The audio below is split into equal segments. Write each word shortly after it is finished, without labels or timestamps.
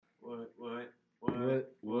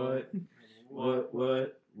What in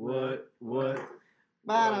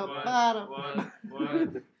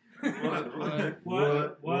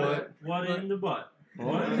the butt?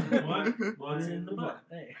 What's in the butt?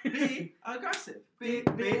 Hey. Be aggressive. Be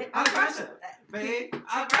aggressive. Be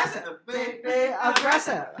aggressive. Be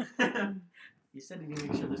aggressive. You said you need to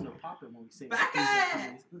make sure there's no popping when we say Becky!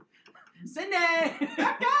 Cindy!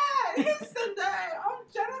 Becky! It's Cindy! I'm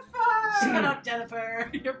Jennifer! Shut up, Jennifer!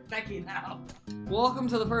 You're Becky now. Welcome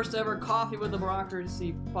to the first ever Coffee with the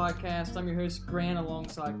Bureaucracy podcast. I'm your host, Grant,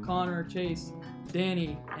 alongside Connor, Chase,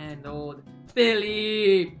 Danny, and old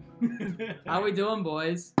Billy. How we doing,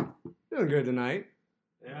 boys? Doing good tonight.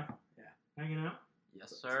 Yeah. Hanging out?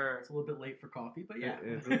 Yes, sir. It's a little bit late for coffee, but yeah.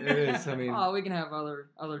 It is. I mean, Oh, we can have other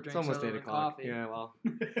drinks. it's almost other 8 than o'clock. Coffee. Yeah, well,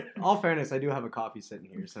 all fairness, I do have a coffee sitting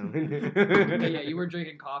here, so Yeah, you were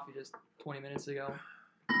drinking coffee just 20 minutes ago.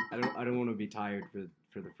 I don't want to be tired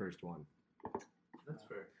for the first one. That's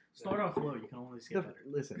fair. Start off low, you can always get better.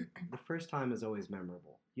 Listen, the first time is always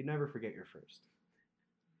memorable. You never forget your first.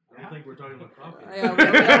 I don't think we're talking about coffee. Yeah,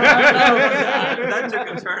 That took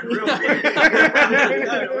a turn real quick.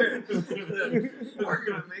 We're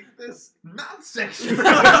gonna make this mouth section.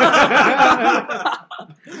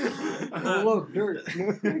 Oh, look, dirt.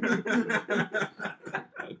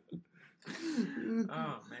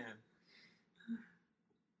 Oh man.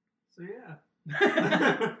 So yeah.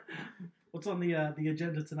 What's on the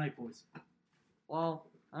agenda tonight, boys? Well,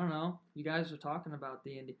 I don't know. You guys were talking about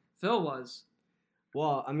D&D. Phil was.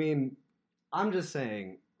 Well, I mean, I'm just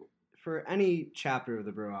saying, for any chapter of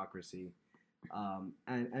the bureaucracy, and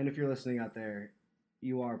if you're listening out there,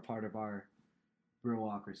 you are part of our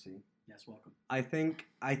bureaucracy. Yes, welcome. I think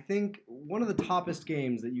one of the toppest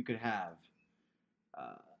games that you could have,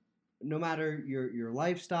 no matter your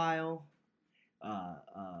lifestyle,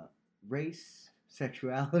 race,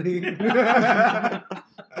 sexuality.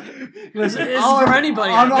 Listen, It's for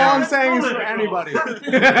anybody. All out there. I'm saying is for anybody.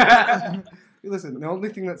 Listen, the only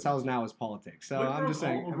thing that sells now is politics. So I'm just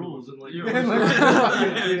saying. All the rules and like.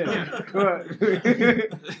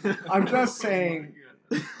 I'm just saying.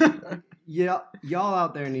 Yeah, y'all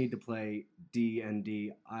out there need to play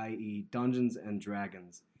D&D, i.e. Dungeons and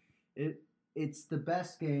Dragons. It's the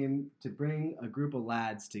best game to bring a group of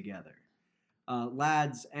lads together.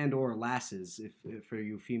 Lads and or lasses, if for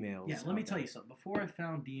you females. Yeah, let me out tell there. you something. Before I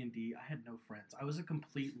found D&D, I had no friends. I was a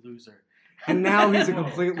complete loser. And now he's a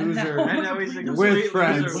complete loser And now he's a with complete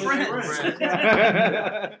friends. loser with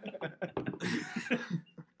friends.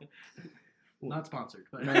 Not sponsored,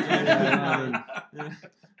 but Yeah.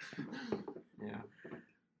 Yeah.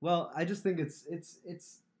 Well, I just think it's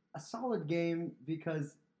a solid game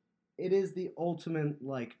because it is the ultimate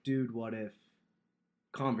like dude what if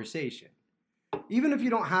conversation. Even if you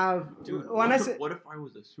don't have Dude, when I say what if I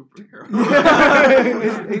was a superhero?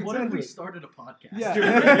 what if we started a podcast?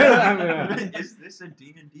 Yeah. Is this a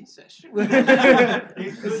D&D session?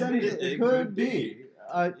 It could be.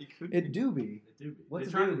 It do be. It do be. What's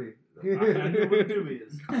a They're trying- doobie? I know what a doobie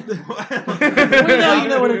is. We know you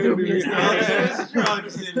know what a doobie is. There's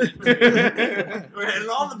drugs in it. We're hitting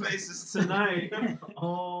all the bases tonight.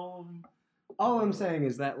 All I'm saying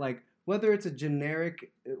is that like whether it's a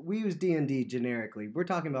generic, we use D&D generically. We're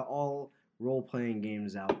talking about all role-playing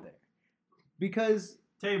games out there because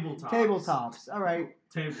tabletops. All right.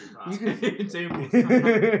 Tabletops. You can- Tabletop.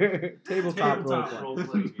 Tabletop Tabletop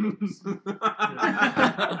role-playing. role-playing games.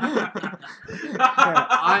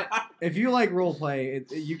 If you like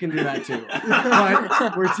roleplay, you can do that too.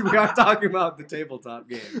 But we are talking about the tabletop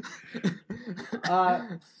game.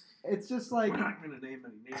 It's just like We're not going to name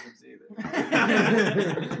any names either.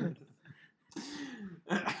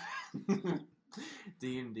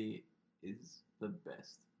 D&D is the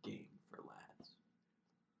best game for lads.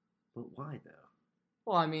 but why though?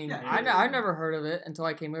 Well, I mean, Yeah, I never heard of it until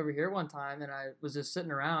I came over here one time, and I was just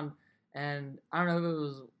sitting around, and I don't know if it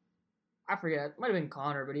was, I forget, it might have been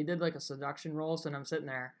Connor, but he did like a seduction roll, so then I'm sitting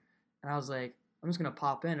there, and I was like, I'm just going to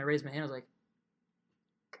pop in. I raised my hand, I was like,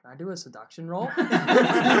 can I do a seduction roll?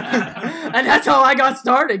 And that's how I got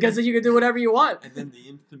started, because you can do whatever you want. And then the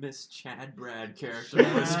infamous Chad Brad character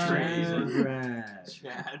was created.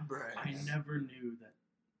 Chad Brad. I never knew that,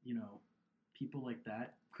 people like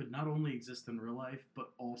that could not only exist in real life,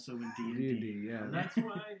 but also in D&D. D&D, yeah. And that's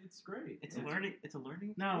why it's great. It's a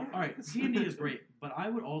learning. Now, yeah. all right, D&D is great, but I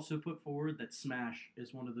would also put forward that Smash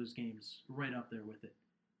is one of those games right up there with it.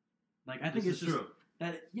 Like, I think This it's is just true.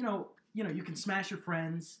 that, you can smash your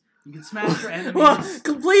friends. You can smash your enemies. Well,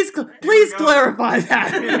 please clarify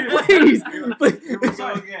that. Please. Here we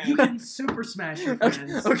go again. You can super smash your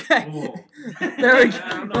friends. Okay. Cool. There we I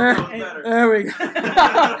don't know if that was better. There we go.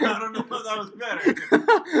 I don't know if that was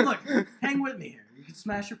better. Look, hang with me here. You can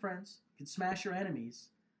smash your friends. You can smash your enemies.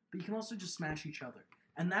 But you can also just smash each other.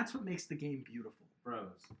 And that's what makes the game beautiful. Bros.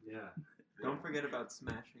 Yeah. Don't forget about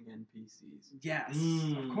smashing NPCs. Yes,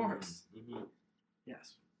 of course. Mm-hmm.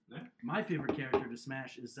 Yes. Yeah. My favorite character to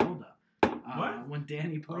smash is Zelda. What? When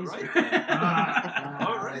Danny plays Alright. her.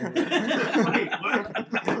 Alright. Wait,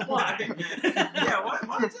 what? Why? Yeah,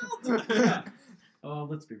 why Zelda? Oh,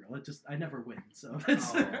 let's be real. I never win, so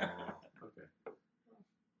that's. Oh, okay.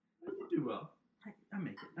 You do well. I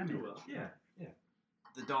make it. I You make do it. well. Yeah.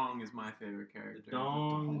 The Dong is my favorite character.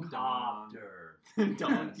 Dong Dong. Copter.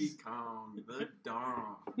 Donkey Kong. The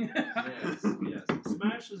Dong. Yes, yes.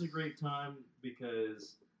 Smash is a great time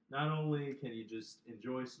because not only can you just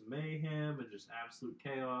enjoy some mayhem and just absolute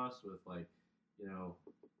chaos with a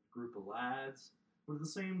group of lads, but at the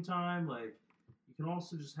same time, you can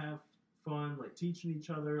also just have fun, teaching each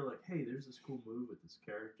other, hey, there's this cool move with this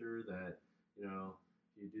character that,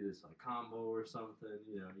 you do this combo or something,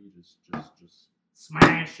 you just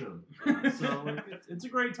smash them. So it's a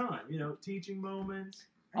great time, teaching moments.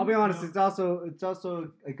 I'll be honest. It's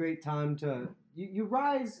also a great time to you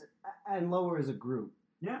rise and lower as a group.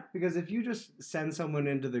 Yeah. Because if you just send someone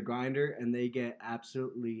into the grinder and they get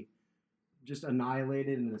absolutely just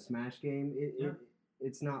annihilated in a Smash game,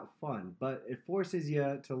 it's not fun. But it forces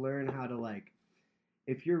you to learn how to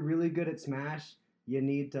if you're really good at Smash, you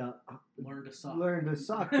need to Learn to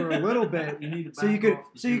suck. for a little bit, You need to so you back can off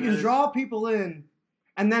so you can because- draw people in,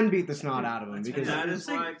 and then beat the snot out of them. That's And Because that the is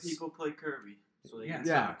thing why is- people play Kirby. So they can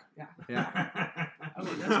Yeah. suck. yeah,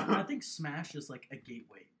 I think Smash is like a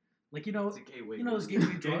gateway. It's a gateway. those gateway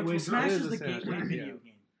drugs. Gateway Well, Smash drug. is the It is a gateway Smash, video yeah.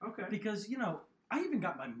 game Okay. because I even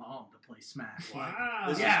got my mom to play Smash. Wow.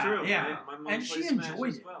 This Yeah, is true. yeah. My mom And she plays Smash enjoyed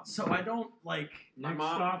as it, well. so I don't My Next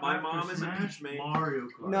mom- stop my after mom is a Smash, peach maid. Mario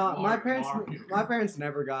Kart. No, my Mario. parents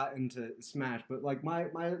never got into Smash, but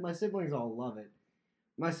my siblings all love it.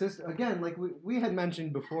 My sister, again, we had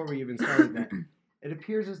mentioned before we even started that, it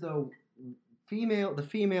appears as though the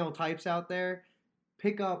female types out there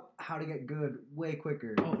pick up how to get good way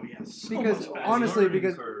quicker. Oh yes, so Because much faster. honestly,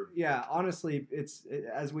 Learning curve. honestly,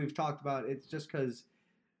 as we've talked about, it's just because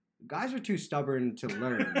guys are too stubborn to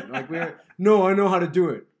learn. No, I know how to do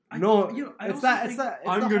it. No, I it's also that. think-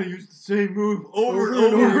 I'm gonna use the same move over and Over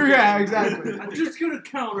and over. over. again. Yeah, exactly. I'm just gonna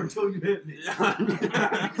counter until you hit me. I think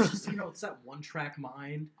it's just it's that one-track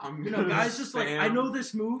mind. I'm You know, gonna guys just I spam- know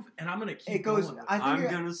this move and I'm gonna keep It goes. going with I I'm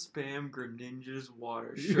think. gonna spam Greninja's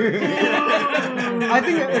water. I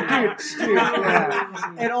think, dude,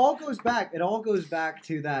 yeah. It all goes back. It all goes back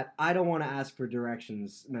to that. I don't want to ask for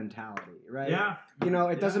directions mentality, right? Yeah.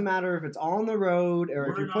 It doesn't matter if it's on the road or if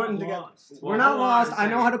We're you're not putting together. lost. We're not hold on lost. a I know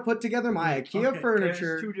second. how to put together my IKEA Okay, furniture.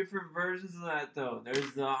 There's two different versions of that though.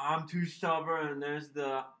 There's the I'm too stubborn and there's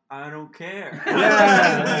the I don't care.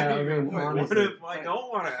 Yeah, I mean, what honestly. if I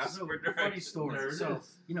don't want to ask So, for funny directions? story. There it So,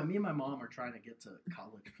 is. me and my mom are trying to get to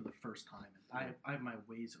college for the first time. And I have my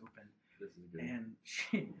ways open, This is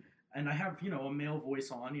good. and I have a male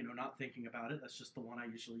voice on. Not thinking about it. That's just the one I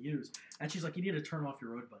usually use. And she's like, "You need to turn off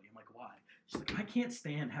your road, buddy." I'm like, "Why?" She's like, "I can't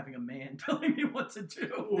stand having a man telling me what to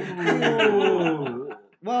do." Ooh.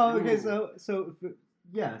 Well, okay,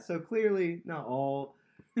 Ooh. so clearly not all.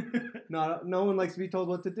 No one likes to be told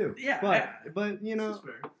what to do. Yeah, but This is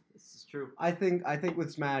fair. This is true. I think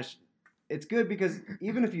with Smash, it's good because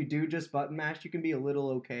even if you do just button mash, you can be a little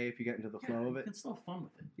okay if you get into the flow of it. It's still fun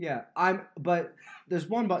with it. Yeah, but there's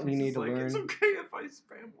one button you need It's to like, learn, It's okay if I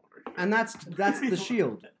spam water. and that's the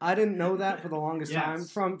shield. I didn't know that for the longest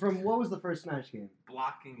Yes. time. From what was the first Smash game?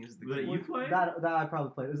 Blocking is the That key. you play? That I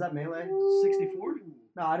probably played. Was that Melee? 64?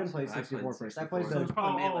 No, I didn't play I played 64 first. I 64. played So the it's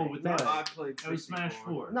probably Melee. with Melee. that. I played Oh, Smash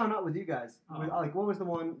 64. 4. No, not with you guys. Oh. What was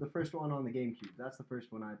the first one on the GameCube? That's the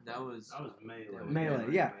first one I played. That was That was Melee. Melee,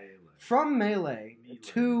 yeah. Melee. From Melee Melee.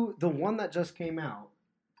 to the one that just came out,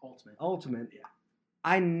 Ultimate, Yeah.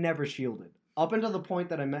 I never shielded. Up until the point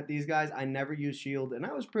that I met these guys, I never used shield, and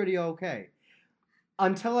I was pretty okay.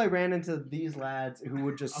 Until I ran into these lads who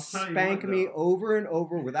would just I'll tell you spank what, me though. over and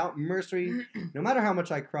over without mercy. No matter how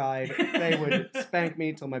much I cried, they would spank me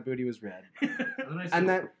until my booty was red. And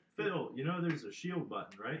then, Phil, there's a shield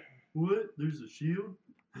button, right? What? There's a shield?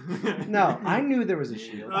 no, I knew there was a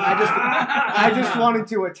shield. I just wanted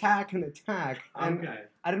to attack and attack, and Okay.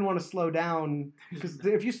 I didn't want to slow down because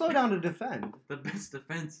if you slow down to defend, The best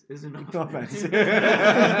defense isn't offense. The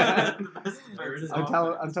best defense is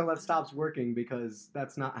until offense. that stops working because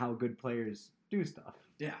that's not how good players do stuff.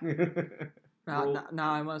 Yeah.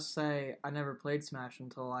 Now I must say I never played Smash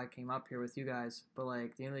until I came up here with you guys. But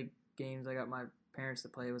like the only games I got my parents to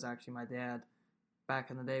play was actually my dad.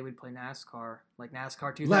 Back in the day, we'd play NASCAR, like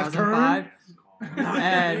NASCAR 2005.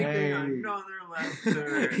 And Hey. Another left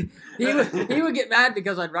turn. he would get mad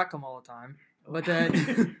because I'd wreck him all the time. But then The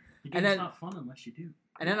And game's then- not fun unless you do.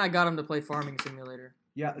 and then I got him to play Farming Simulator.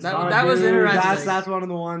 Yeah, That was interesting. That's one of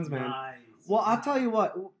the ones, man. Nice. Well, I'll tell you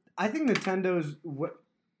what. I think Nintendo's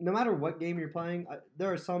no matter what game you're playing,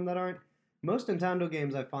 there are some that aren't. Most Nintendo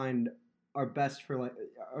games I find are best for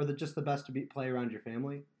just the best to play around your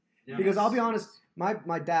family. Yeah. Because I'll be honest,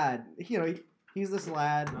 my dad, he's this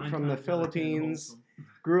lad Nine from the times out of 10 Philippines, wholesome.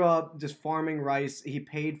 grew up just farming rice. He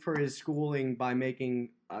paid for his schooling by making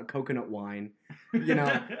coconut wine,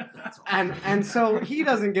 That's and so he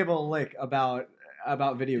doesn't give a lick about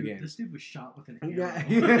video Dude, games. This dude was shot with an arrow.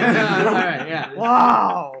 Yeah. All right, yeah.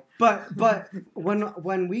 Wow. But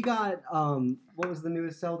when we got what was the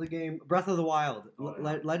newest Zelda game? Breath of the Wild. Oh,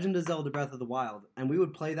 yeah. Legend of Zelda Breath of the Wild. And we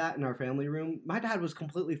would play that in our family room. My dad was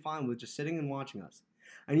completely fine with just sitting and watching us.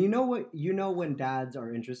 And you know what? You know when dads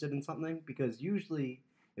are interested in something because usually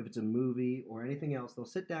if it's a movie or anything else, they'll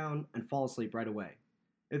sit down and fall asleep right away.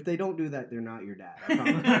 If they don't do that, they're not your dad. I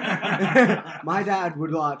promise. My dad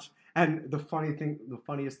would watch, and the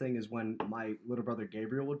funniest thing is when my little brother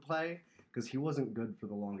Gabriel would play, because he wasn't good for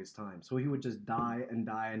the longest time. So he would just die and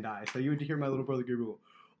die and die. So you would hear my little brother Gabriel go,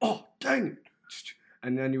 "Oh, dang it."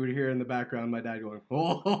 And then you would hear in the background my dad going,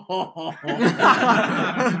 "Oh,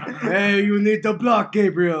 hey, you need to block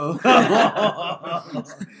Gabriel."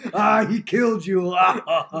 He killed you.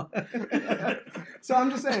 So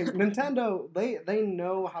I'm just saying, Nintendo, they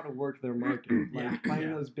know how to work their marketing. Like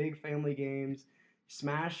playing those big family games,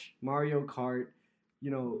 Smash, Mario Kart,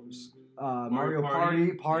 Mario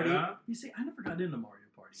Party. Yeah. You see, I never got into Mario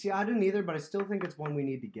Party. See, I didn't either, but I still think it's one we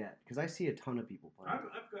need to get because I see a ton of people playing.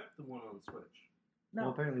 I've got the one on the Switch. Now,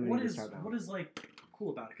 Well, apparently we what need to is start that what one. is like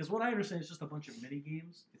cool about it? Because what I understand is just a bunch of mini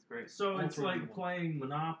games. It's great. So I'll it's throw you like one. playing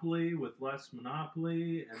Monopoly with less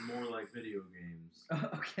Monopoly and more like video games.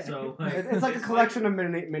 Okay. So like, It's like a collection of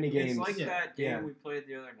mini games. It's like Yeah. that game Yeah. we played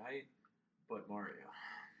the other night, but Mario.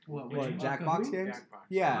 what What, you Jackbox games? Jackbox.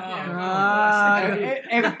 Yeah.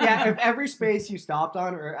 Oh, If every space you stopped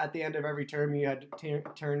on, or at the end of every turn you had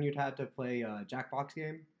you'd have to play a Jackbox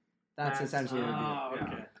game. That's essentially what it is. Oh, Yeah.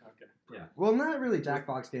 okay. Well, not really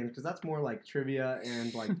Jackbox games because that's more like trivia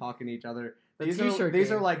and like talking to each other. The These t-shirt are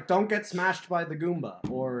game. like don't get smashed by the Goomba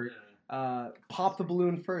or yeah. pop the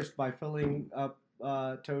balloon first by filling up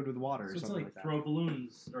Toad with water or So it's something like like that. Throw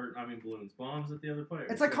bombs at the other player.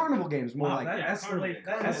 It's like carnival games, more Wow, like. that Yeah, escalated.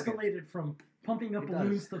 carnival That game. escalated from pumping up It does.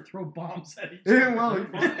 balloons to throw bombs at each Yeah, other.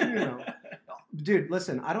 well, Dude,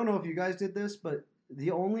 listen, I don't know if you guys did this, but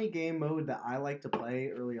the only game mode that I like to play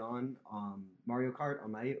early on, Mario Kart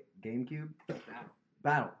on my GameCube,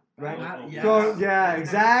 Battle. Right? Battle, Yeah. So, yeah,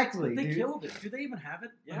 exactly. But they dude. killed it. Do they even have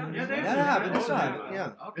it? Yeah, I mean, yeah, they Yeah, do. but it's Oh, not.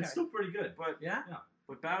 Yeah. Okay. It's still pretty good. But Yeah.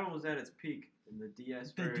 but Battle was at its peak in the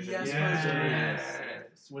DS The version. DS Yes. version.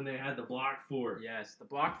 Yes. When they had the block fort. Yes, the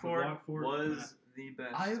block fort block fort, was the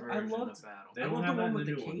best I version loved- of Battle. They I don't love have the that one in with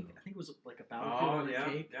the the new cake. one, I think it was like a battlefield Oh with a yeah,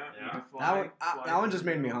 cake. yeah. Yeah. You could That fly- one, fly that one through just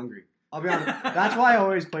made me the- hungry. I'll be honest. That's why I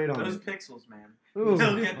always played on Those it. pixels, man. Ooh.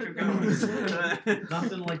 They'll get you going.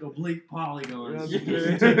 Nothing like oblique polygons.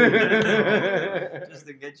 Yeah. Just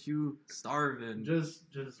to get you starving. just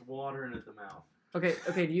watering at the mouth. Okay.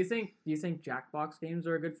 Do you think Jackbox games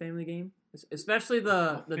are a good family game, especially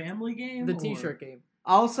the A family game. the or- T-shirt game?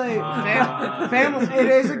 I'll say family. It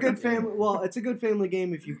is a good family. Well, it's a good family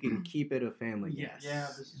game if you can keep it a family game. Yes. Yeah,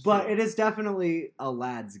 this is But true. it is definitely a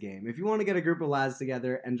lads game. If you want to get a group of lads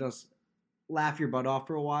together and just laugh your butt off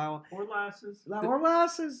for a while, Or lasses. or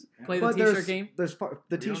lasses. Play the But T-shirt game. There's the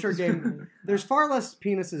We don't T-shirt just- game. There's far less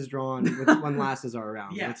penises drawn when lasses are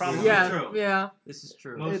around. Yeah, It's- probably. Yeah, true. yeah. This is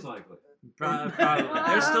true. Most It- likely. Probably.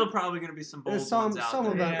 There's still probably going to be some bold There's some ones out of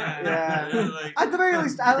there. them. Yeah. Yeah. Like- At the very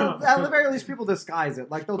least, people disguise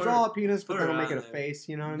it. Like they'll Put draw it- a penis, but put they it don't make out it a there. face.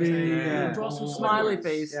 You know what I'm saying? Yeah. Yeah. Draw some Smiley Squidwards.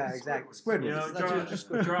 face. Yeah, exactly. You Squidwards. know, That's draw, just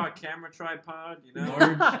Squidwards. draw a camera tripod, you know?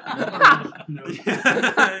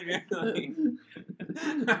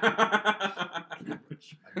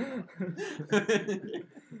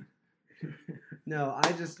 No,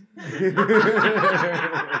 I just.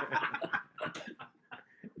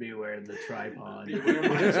 Beware the tripod.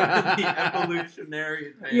 the evolutionary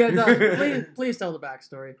advance. Yeah, please tell the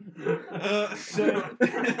backstory.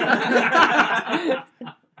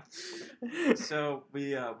 So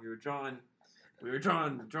we were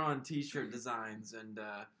drawing T-shirt designs, and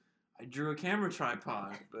I drew a camera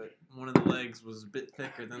tripod, but one of the legs was a bit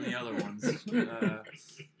thicker than the other ones.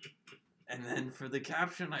 And then for the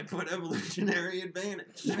caption, I put evolutionary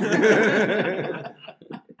advantage.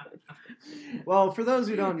 Well, for those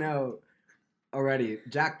who don't know already,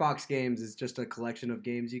 Jackbox Games is just a collection of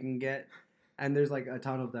games you can get, and there's like a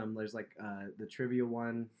ton of them. There's like the trivia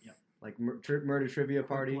one, Yep. like Murder Trivia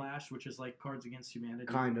Party, Flash, which is like Cards Against Humanity.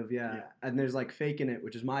 kind of, yeah. And there's like Faking It,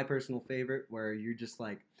 which is my personal favorite, where you're just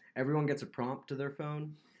like everyone gets a prompt to their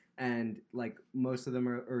phone, and like most of them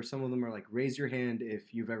are, or some of them are like raise your hand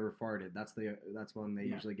if you've ever farted. That's one they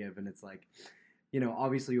usually give, and it's like, you know,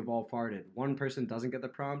 obviously you've all farted. One person doesn't get the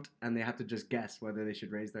prompt, and they have to just guess whether they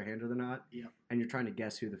should raise their hand or not. Yeah. And you're trying to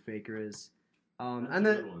guess who the faker is. That's And a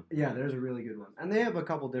then good one. yeah, there's a really good one, and they have a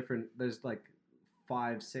couple different. There's like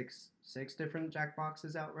 6 different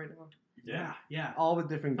Jackboxes out right now, Yeah. all with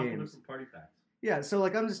different Couple games. different party packs. Yeah, so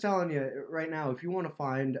like I'm just telling you right now, if you want to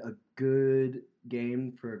find a good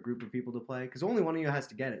game for a group of people to play, because only one of you has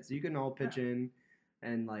to get it, so you can all pitch in,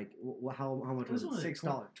 and like how much was it? only $6.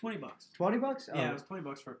 $20. $20? Yeah, it Oh. was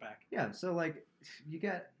 $20 for a pack. Yeah, so like you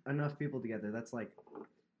get enough people together, that's like,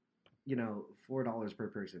 you know, $4 per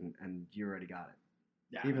person, and you already got it.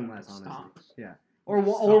 Yeah. Even less, honestly. Stomps. Yeah, or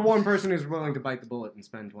one person who's willing to bite the bullet and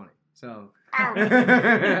spend 20. So,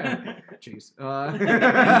 jeez.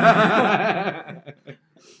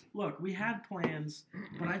 Look, we had plans,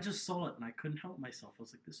 but I just saw it and I couldn't help myself. I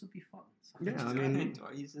was like, this would be fun. So Yeah, just I did mean- it. do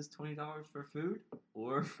I use this $20 for food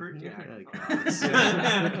or for Yeah,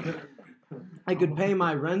 Jackbox? I could pay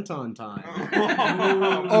my rent on time.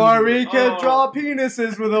 Oh. Or we could draw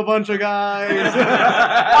penises with a bunch of guys.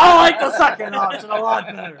 I like the second option a lot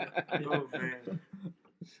better. Oh, man.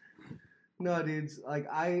 No, dudes, like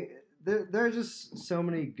there are just so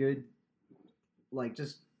many good, like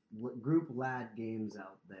just group lad games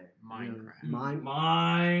out there. Minecraft.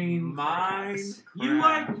 Minecraft. You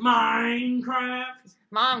like Minecraft?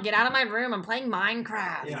 Mom, get out of my room. I'm playing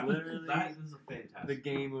Minecraft. Yeah, literally that is a fantastic. The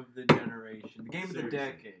game of the generation. The game of the Seriously.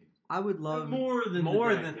 decade. I would love. more than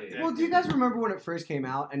the decade. Well, do you guys remember when it first came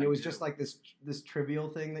out and I it was do. just like this trivial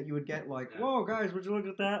thing that you would get like, Yeah. whoa guys, would you look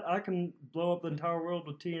at that? I can blow up the entire world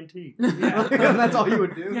with TNT. Yeah. That's all you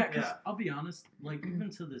would do. Yeah, because Yeah. I'll be honest, like even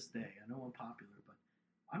to this day, I know I'm popular, but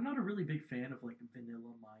I'm not a really big fan of like vanilla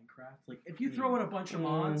Minecraft. Like if you throw in a bunch of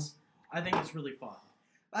mods, I think it's really fun.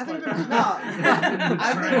 I think But- there's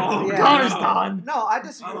I think, Oh, yeah. Connor's done. No, I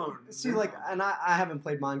disagree. Oh, See, no. like, and I haven't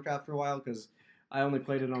played Minecraft for a while because I only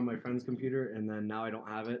played it on my friend's computer, and then now I don't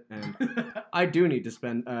have it, and I do need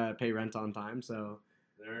to pay rent on time. So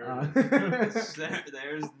There. There's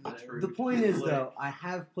the truth. the point is, though, I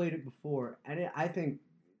have played it before, and I think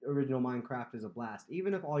original Minecraft is a blast.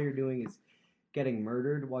 Even if all you're doing is getting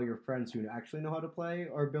murdered while your friends who actually know how to play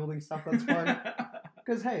are building stuff that's fun.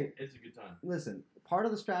 Because hey, It's a good time. listen, part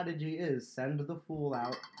of the strategy is send the fool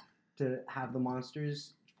out to have the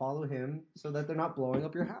monsters follow him so that they're not blowing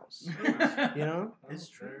up your house. You know? It's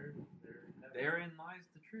true. Therein lies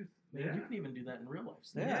the truth. Man, Yeah. you can even do that in real life.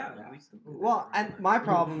 So Yeah. At least the Well, and my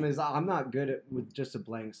problem is I'm not good at with just a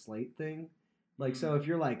blank slate thing. Like, so if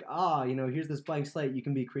you're like, you know, here's this blank slate, you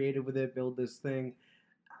can be creative with it, build this thing.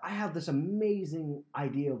 I have this amazing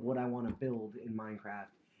idea of what I want to build in Minecraft.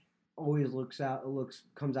 Always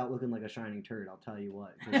comes out looking like a shining turd. I'll tell you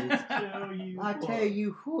what. 'Cause it's- I tell you I'll what. tell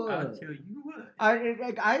you what.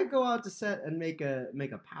 I go out to set and make a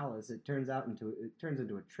palace. It turns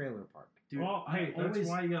into a trailer park. Dude, Well, hey, I that's always,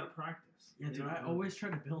 why you gotta practice. yeah, dude, You know? I always try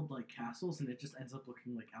to build like castles, and it just ends up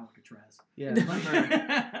looking like Alcatraz. Yeah.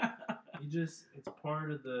 It's part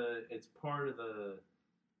of the.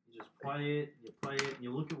 You just play it. And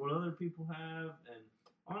you look at what other people have, and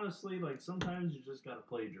honestly, like sometimes you just gotta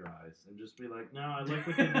plagiarize and just be like, no, I like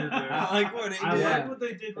what they did there. I like what he I did. like what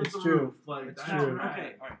they did with It's the true. roof. Like It's that's true. right.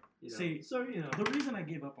 Okay, all right. You know? See, so you know. The reason I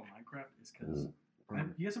gave up on Minecraft is because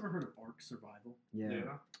you guys ever heard of Ark Survival? Yeah.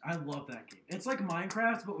 I love that game. It's like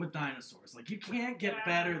Minecraft, but with dinosaurs. Like you can't get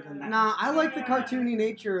better than that. Nah, I like the cartoony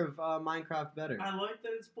nature of Minecraft better. I like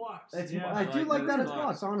that it's blocks. It's, yeah. I do like that it's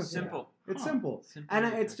blocks. blocks, honestly. Simple. It's Huh. simple. Simple And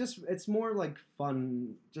and it's more like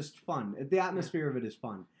fun, just fun. The atmosphere of it is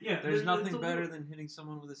fun. Yeah, There's it's nothing a better little- than hitting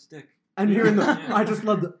someone with a stick. And hearing the, Yeah. I just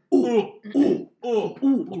love the ooh, ooh, Oh,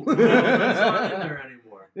 ooh. no, that's not in there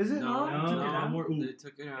anymore. Is it No, not? No, more ooh. They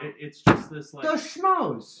took it out. It's just this like. The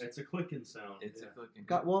schmoes. It's a clicking sound. It's yeah. a clicking.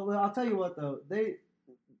 Well, I'll tell you what though,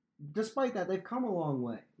 despite that, they've come a long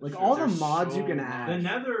way. Like Sure, all the there's mods you so can much. add. The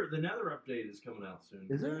Nether update is coming out soon.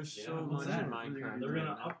 Is it? There's Yeah, so what's much that? in Minecraft. They're right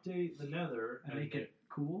gonna now. update the Nether And make it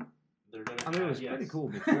cool. they're gonna. I mean, it was yes. pretty cool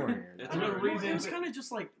beforehand. It's They're gonna Well, Well, it revamp was it. kind of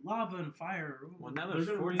just like lava and fire. Well, now They're there's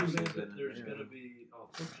gonna 40 revamp seasons it. in it. There's Yeah. gonna be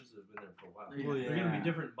fortresses have been there for a while. Well, They're gonna yeah. be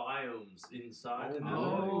different biomes inside. the nether.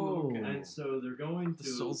 Oh, okay. And so they're going The to.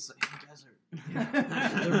 Soul Sand Desert.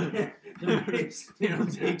 they're, they're basically It'll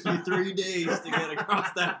take you 3 days to get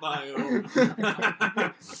across that biome.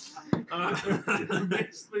 they're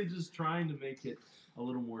basically just trying to make it a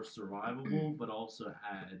little more survivable, but also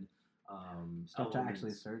add Stuff to actually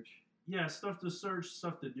elements. search. Yeah, stuff to search,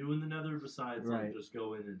 stuff to do in the Nether besides Right. like just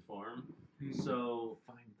go in and farm. So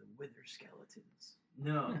Find the wither skeletons.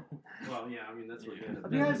 no, well, yeah, I mean that's what. Yeah.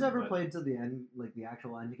 Have you guys ever but- played to the end, like the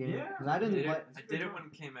actual end game? Yeah. Because I didn't play. I did it when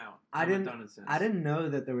it came out. I haven't didn't- done it since. I didn't know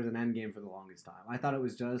that there was an end game for the longest time. I thought it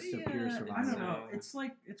was just a pure Yeah, survival. I don't know. No. It's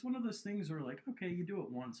like it's one of those things where like, okay, you do it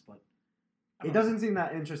once, but I It don't doesn't seem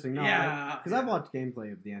that interesting. No, Yeah, because I've watched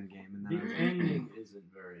gameplay of the end game, and The then ending isn't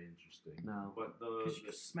very interesting. No. but because you're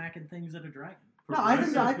just smacking things at a dragon. no, I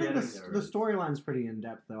think progressive the getting the there is- storyline's pretty in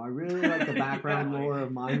depth though. I really like the background Yeah, like- lore of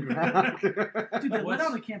Minecraft. Dude, they let What's-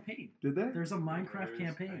 out a campaign. Did they? There's a Minecraft There's-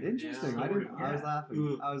 campaign. Interesting. Yeah. I didn't. I was Yeah.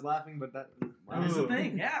 laughing. I was laughing, but that. That was the Ooh.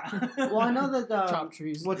 thing, yeah. Well, I know that. Chop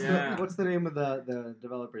trees. What's Yeah. the What's the name of the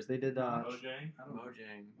developers? They did. Mojang. I don't know.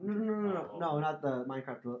 Mojang. No, not the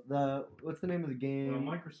Minecraft. The what's the name of the game?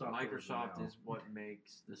 Well, Microsoft. Microsoft is what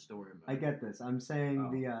makes the story mode. I get this. I'm saying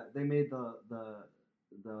Oh. they made the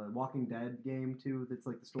Walking Dead game too. That's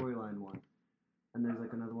like the storyline one, and there's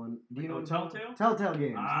like another one. Do you know? Oh, Telltale? Telltale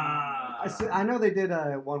Games. Ah. I know they did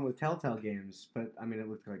one with Telltale Games, but I mean it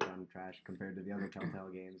looked like dumb trash compared to the other Telltale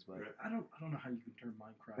games. But I don't know how you can turn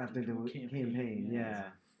Minecraft after into the a campaign, yeah.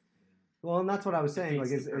 Well, and that's what I was saying.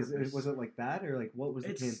 Like, was it like that, or like what was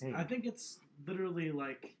the campaign? I think it's literally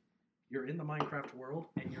like you're in the Minecraft world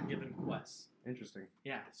and you're given quests. Interesting.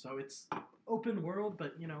 Yeah, so it's open world,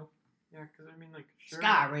 but you know, Yeah, because I mean, like, sure,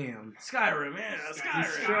 Skyrim. Skyrim, yeah,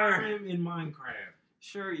 Skyrim. Skyrim in Minecraft.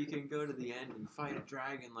 sure, you can go to the end and fight a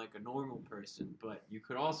dragon like a normal person, but you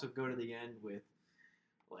could also go to the end with,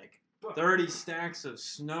 like, 30 stacks of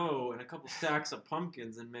snow and a couple stacks of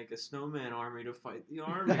pumpkins and make a snowman army to fight the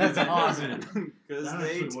army. That's awesome. Because That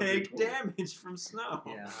they actually would be take cool. damage from snow.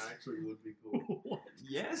 Yeah. That actually would be cool.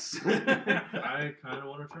 Yes. I kind of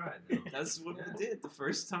want to try it now. That's what Yeah. we did the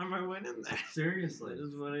first time I went in there. Seriously. That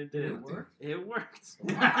is what I did. Did it work? It worked.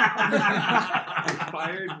 I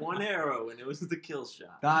fired one arrow and it was the kill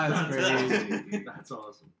shot. That's crazy. That's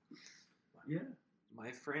awesome. Yeah. My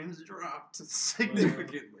frames dropped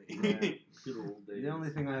significantly. Yeah. Good old days. The only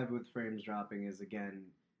thing I have with frames dropping is again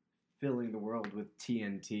filling the world with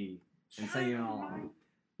TNT and setting it all off.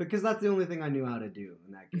 Because that's the only thing I knew how to do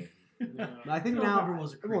in that game. I think Phil now never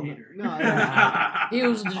was a well, creator. no, yeah. He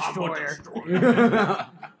was a destroyer.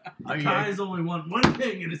 Guys only want one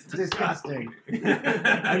thing, and it's Disgusting.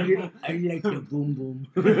 disgusting. I like the boom boom.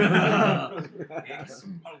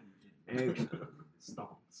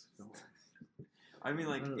 Stonks. I mean,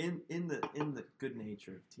 like in the good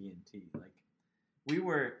nature of TNT, like we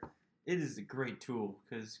were. It is a great tool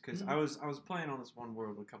because I was playing on this one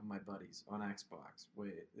world with a couple of my buddies on Xbox.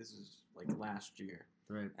 This is like last year,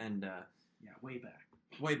 Right. and Yeah, way back.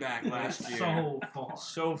 way back last year, So far.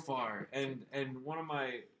 so far, and one of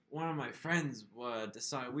my friends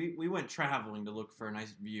decided we went traveling to look for a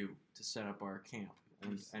nice view to set up our camp,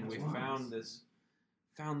 and we That's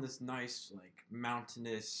found this nice like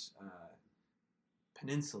mountainous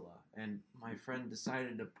peninsula, and my friend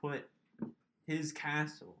decided to put his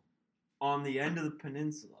castle on the end of the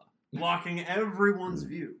peninsula, blocking everyone's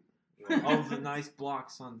view of the nice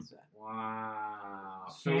block sunset. Wow.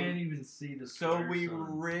 So- Can't even see the So square we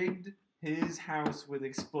sun. rigged his house with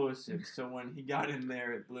explosives, so when he got in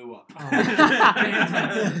there, it blew up.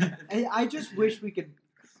 I just wish we could.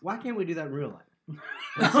 Why can't we do that in real life?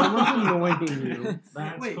 If someone's annoying you.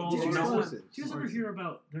 That's Wait, called did you guys, explosives. did you guys ever hear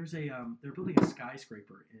about? There's a they're building a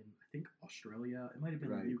skyscraper in I think Australia. It might have been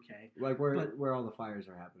Right. the UK. Like But- where all the fires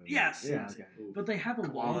are happening. Yes, Yeah. yes. Okay. But they have a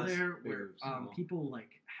law Koalas, there where bigger, small. people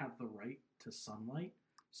like have the right to sunlight,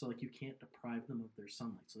 so like you can't deprive them of their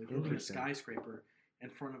sunlight. So they're building a Interesting. skyscraper in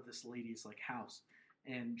front of this lady's like house,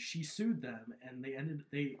 and she sued them, and they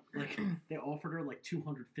offered her like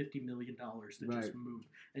 $250 million to just Right. move,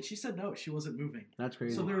 and she said no, she wasn't moving. That's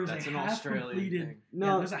crazy. So there was That's a an half Australian completed. thing. Yeah,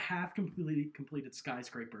 No. there's a half completed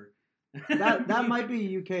skyscraper. that might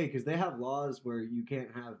be UK because they have laws where you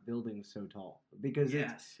can't have buildings so tall because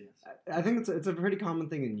yes. I think it's a pretty common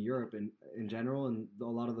thing in Europe in general and a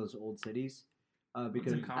lot of those old cities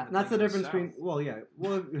because It's a common that's the thing in the difference between South.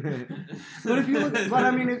 but if you look but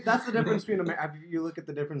I mean that's the difference between if you look at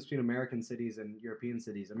the difference between American cities and European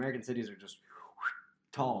cities. American cities are just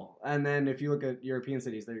tall. And then if you look at European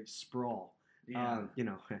cities, they sprawl. Yeah.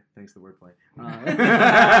 Thanks to the wordplay. Come up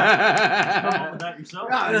with that yourself?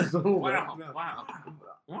 Wow.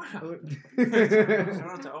 Shout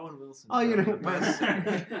out to Owen Wilson. Oh, The best.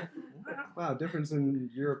 Wow, difference in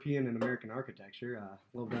European and American architecture.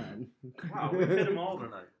 Love that. Wow, we fit them all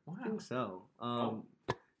tonight. I think so.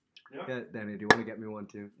 Yep. Yeah, Danny, do you want to get me one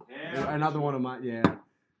too? Yeah. Another one of mine. Yeah.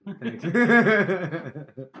 Thanks.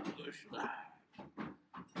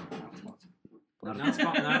 Not a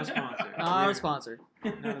sponsor. Not a sponsor.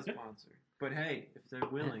 Not a sponsor. But hey, if they're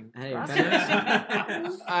willing. Hey,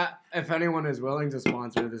 Process. if anyone is willing to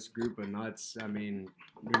sponsor this group of nuts, I mean,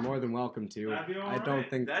 you're more than welcome to. That'd be all I don't right.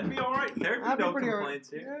 think That'd be all right. There'd be That'd be no pretty all right. complaints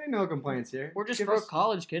here. There ain't no complaints here. We're just Give broke us-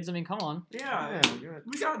 college kids. I mean, come on. Yeah, Yeah,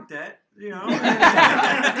 we got debt, you know.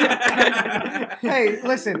 Hey,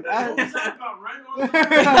 listen. What was that about rent?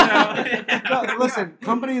 Listen,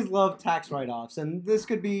 companies love tax write-offs, and this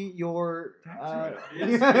could be your.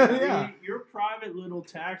 Yeah. Your private little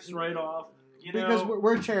tax write-off. You know, Because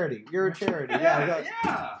we're a charity. You're a charity. Yeah.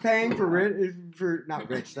 yeah. Paying for not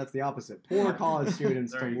rich. That's the opposite. Poor college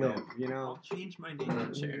students to There you live. go. You I'll know. change my name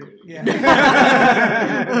to charity. Yeah.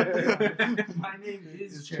 My name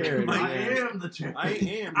is It's charity. charity. I Yeah. am the champ. I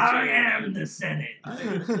am. I charity. am the Senate.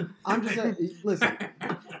 I'm just saying. Listen.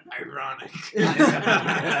 Ironic.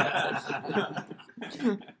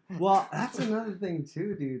 Well, that's another thing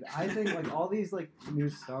too, dude. I think like all these like new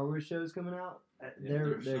Star Wars shows coming out,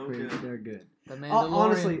 they're they're so crazy. good. They're good. The Mandalorian.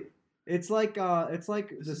 Honestly, it's like the is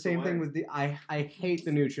the same thing way. with the I hate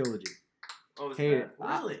the new trilogy. Oh, is Hate that it.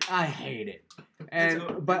 really? I hate it. And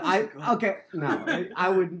It's but I okay no I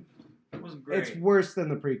would. It wasn't great. It's worse than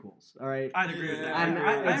the prequels. All right. I'd agree with that. And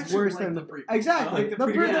I it's actually worse like than the prequel. exactly. I like the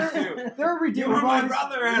the prequels prequels. too. They're You redeemable. were my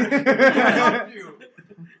brother, Anakin. I love you.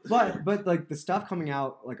 But like the stuff coming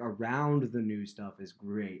out like around the new stuff is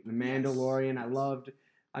great. The Mandalorian, I loved.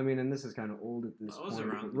 I mean, and this is kind of old at this That was point.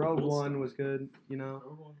 around But the Rogue old One stuff. was good, you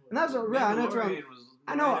know. And that's what, yeah, I know it's around. Mandalorian was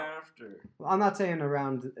I know- right after. I'm not saying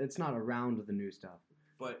around. It's not around the new stuff.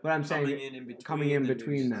 But I'm saying coming in the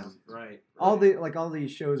between new them. stuff. Right. All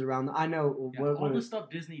these shows around. I know Yeah, all the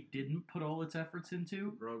stuff Disney didn't put all its efforts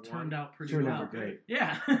into Rogue turned One. out pretty turned well. out great.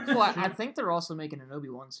 Yeah. Well, I think they're also making an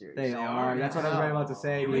Obi-Wan series. They are. That's what I was right about to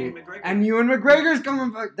say. Ewan dude. McGregor. And Ewan McGregor's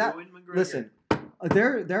coming back. That Ewan McGregor. listen.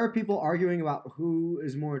 There are people arguing about who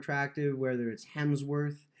is more attractive, whether it's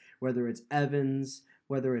Hemsworth, whether it's Evans,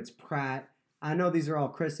 whether it's Pratt. I know these are all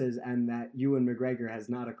Chris's, and that Ewan McGregor has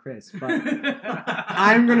not a Chris, but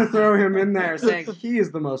I'm gonna throw him in there, saying he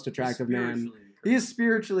is the most attractive man. Spiritually He is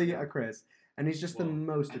spiritually a Chris, and he's just the Well,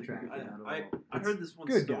 most attractive. I heard this one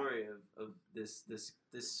Good guy. story of this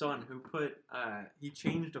son who put he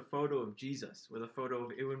changed a photo of Jesus with a photo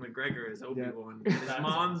of Ewan McGregor as Obi-Wan. And his That's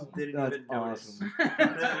mom awesome. didn't That's even notice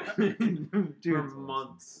awesome. for Dude.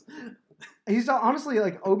 months. He's honestly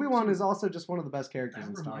like Obi-Wan is also just one of the best characters That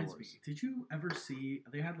in Star reminds Wars. me. Did you ever see?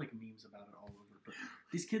 They had like memes about it all over. But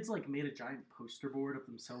these kids like made a giant poster board of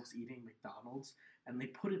themselves eating McDonald's, and they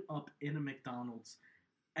put it up in a McDonald's,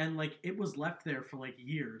 and like it was left there for like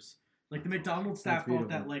years. Like the McDonald's staff That's thought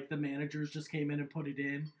that beautiful. like the managers just came in and put it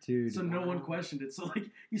in, Dude, so no one Wow. questioned it. So like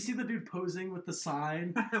you see the dude posing with the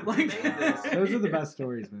sign. We Like made this. those are the best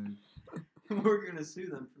stories, man. We're gonna sue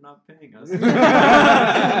them for not paying us.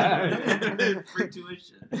 Free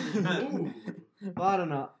tuition. Well, I don't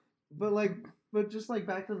know, but just like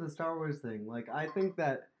back to the Star Wars thing. Like I think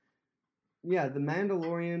that, yeah, the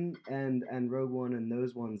Mandalorian and Rogue One and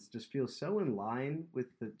those ones just feel so in line with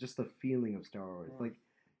just the feeling of Star Wars. Like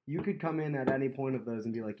you could come in at any point of those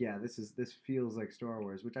and be like, yeah, this feels like Star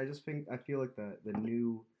Wars, which I feel like the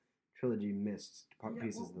new trilogy missed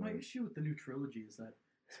pieces well, of my those. issue with the new trilogy is that,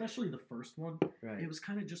 especially the first one, Right. it was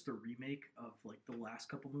kind of just a remake of like the last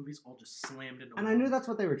couple movies, all just slammed into. And I one. knew that's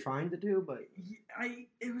what they were trying to do, but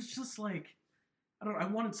It was just like, I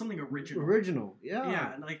wanted something original. original, yeah.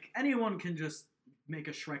 Yeah, like anyone can just make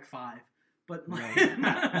a Shrek 5, but like,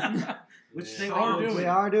 which they Yeah. are doing. They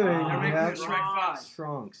are doing. They're making yeah. a Shrek 5.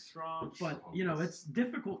 Strong. Strong. But you know, it's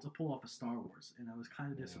difficult to pull off a Star Wars, and I was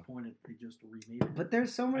kind of Yeah. disappointed they just remade it. But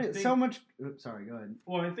there's so many, I think- so much. Oops, sorry, go ahead.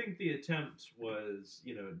 Well, I think the attempt was,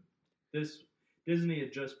 this Disney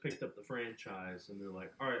had just picked up the franchise, and they're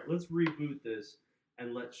like, all right, let's reboot this,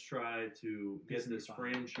 and let's try to get this Disney-fied.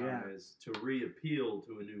 franchise to reappeal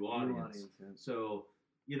to a new audience. So,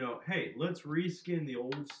 hey, let's reskin the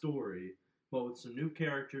old story, but with some new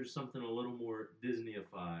characters, something a little more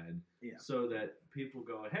Disneyified, Yeah. so that people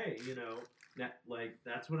go, hey,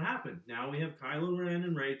 that's what happened. Now we have Kylo Ren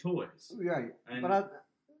and Rey toys, Right, and but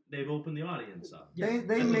they've opened the audience up. they At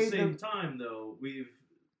the made same them. time, though,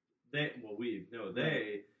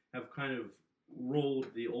 they have kind of rolled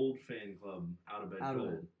the old fan club out of bed Out of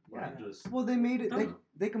cold. it. Like, Yeah. just Well, they made it. Dumb.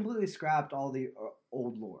 They completely scrapped all the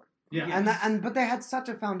old lore. yeah. But they had such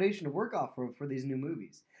a foundation to work off for these new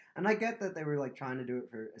movies. And I get that they were like trying to do it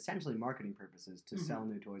for essentially marketing purposes to sell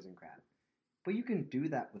new toys and crap. But you can do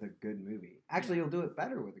that with a good movie. Actually, you'll do it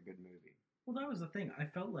better with a good movie. Well, that was the thing. I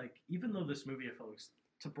felt like, even though this movie, I felt like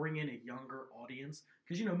to bring in a younger audience,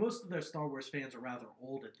 because most of the Star Wars fans are rather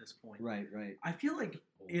old at this point. Right. I feel like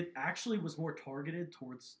it actually was more targeted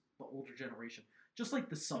towards the older generation, just like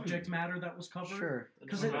the subject matter that was covered. Sure.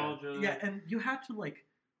 Because and you had to like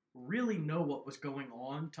really know what was going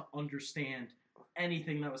on to understand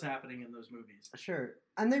anything that was happening in those movies. Sure.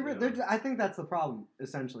 And I think that's the problem,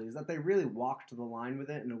 essentially, is that they really walked the line with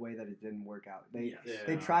it in a way that it didn't work out. They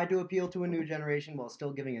Yes. tried to appeal to a new generation while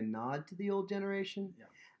still giving a nod to the old generation. Yeah.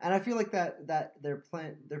 And I feel like that their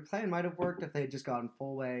plan might have worked if they had just gone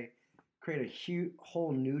full way, create a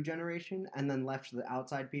whole new generation, and then left the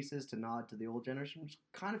outside pieces to nod to the old generation, which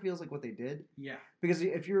kind of feels like what they did. Yeah. Because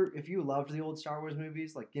if you loved the old Star Wars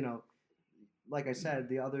movies, like I said,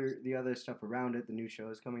 the other stuff around it, the new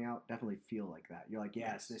shows coming out, definitely feel like that. You're like,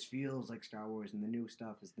 yes, this feels like Star Wars, and the new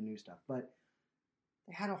stuff is the new stuff. But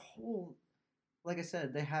they had a whole, like I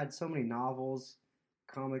said, they had so many novels,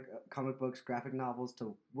 comic books, graphic novels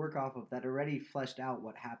to work off of that already fleshed out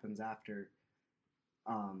what happens after,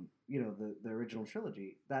 the original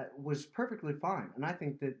trilogy. That was perfectly fine, and I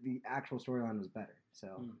think that the actual storyline was better.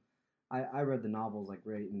 So, I read the novels like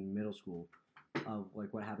right in middle school of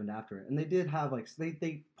like what happened after it, and they did have like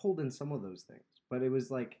they pulled in some of those things, but it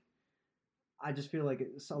was like I just feel like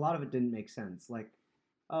a lot of it didn't make sense. Like,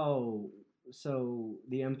 oh, so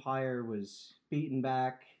the Empire was beaten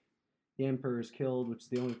back, the Emperor is killed, which is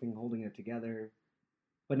the only thing holding it together,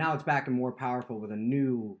 but now it's back and more powerful with a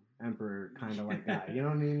new Emperor kind of like that. You know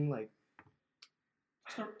what I mean? Like.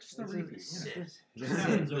 Just a review. It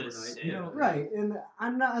happens overnight. Right,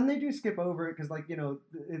 and they do skip over it because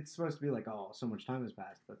it's supposed to be like, oh, so much time has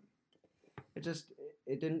passed, but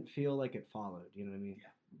it didn't feel like it followed. You know what I mean? Yeah.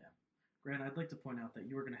 Grant, I'd like to point out that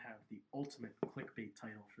you are going to have the ultimate clickbait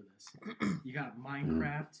title for this. You got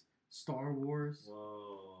Minecraft, Star Wars.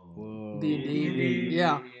 Whoa. D&D.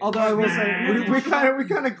 Yeah. Although I will say we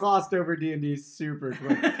kind of glossed over D&D super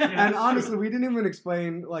quick, and honestly, we didn't even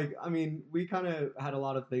explain. Like, I mean, we kind of had a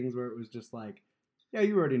lot of things where it was just like, yeah,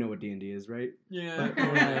 you already know what D&D is, right? Yeah.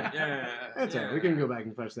 But, Yeah. That's all right. We can go back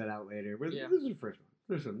and flesh that out later. Yeah. This is the first one.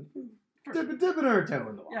 There's some dipping our toe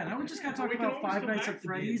in the water. Yeah, now we just got to Well, talk we can about always Five go Nights back at to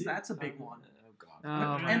Freddy's. D&D. That's a big one. Oh,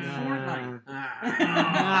 And Fortnite.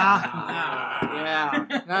 Yeah,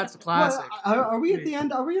 that's a classic. Well, are we at the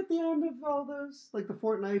end? Are we at the end of all those? Like the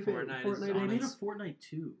Fortnite Fortnite is They on made a its- Fortnite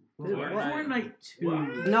 2. Fortnite. Fortnite 2.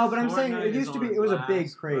 What? No, but I'm saying Fortnite it is used to on be. its It was a last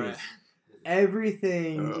big craze. breath.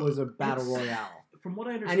 Everything was a battle royale, From what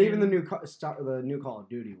I and understand, even the new Call of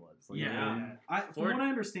Duty was. Like, Yeah. From what I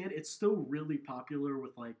understand, it's still really popular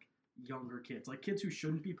with like younger kids, like kids who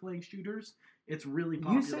shouldn't be playing shooters. It's really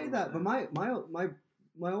popular. You say that, but my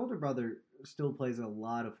older brother still plays a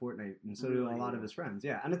lot of Fortnite, and so do a lot of his friends.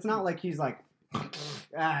 Yeah, and it's not like he's like,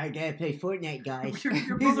 I gotta play Fortnite, guys.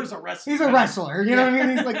 Your brother's a wrestler. He's a wrestler. You know what I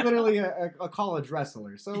mean? He's like literally a college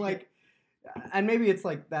wrestler. So like, and maybe it's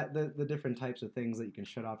like that the different types of things that you can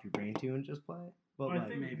shut off your brain to and just play. But I like,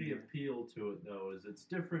 think maybe. the appeal to it, though, is it's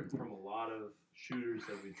different from a lot of shooters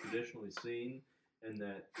that we've traditionally seen, and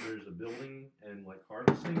that there's a building and like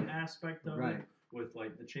harvesting aspect of Right. it, with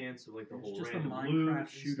like the chance of like the It's whole just a random loot Minecraft and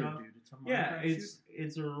shooter, stuff. dude. It's a Minecraft Yeah, shooter.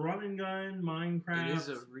 it's a run and gun Minecraft. It is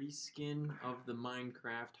a reskin of the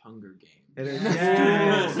Minecraft Hunger Games. it is.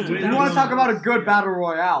 Yes. You Dude, want to talk about a good yeah. battle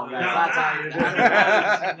royale? Yes, Yeah. that's how you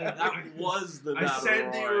do it. That was the I battle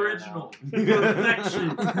said the royale. original.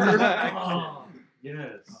 Perfection. Oh,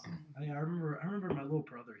 yes. I remember my little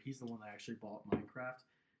brother. He's the one that actually bought Minecraft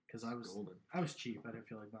because I was cheap. I didn't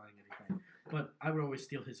feel like buying anything, but I would always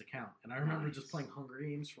steal his account. And I remember just playing Hunger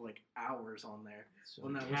Games for like hours on there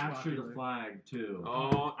when that was Capture popular. the flag too.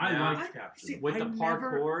 Oh, I yeah. liked capture. See, the With I the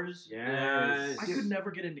never- parkours. Yes. I could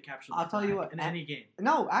never get into Capture the I'll tell you Flag what, in any game.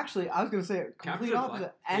 No, actually, I was gonna say it Capture complete the opposite.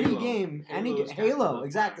 flag. Any Halo. game, Halo's Capture Halo, the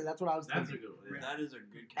exactly. Flag. That's what I was That's a thinking. good one. That is a good.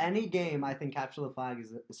 Any game, I think capture the flag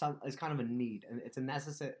is kind of a need, and it's a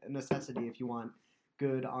necessity if you want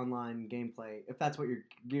good online gameplay. If that's what you're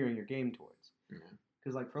gearing your game towards, Yeah.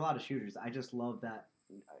 because like for a lot of shooters, I just love that.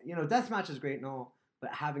 Deathmatch is great and all,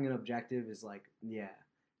 but having an objective is like, yeah.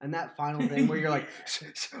 And that final thing where you're like,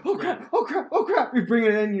 oh crap, oh crap, oh crap, you bring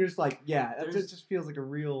it in, and you're just like, yeah, it just feels like a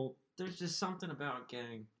real. There's just something about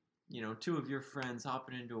getting, two of your friends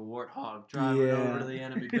hopping into a warthog, driving Yeah. over to the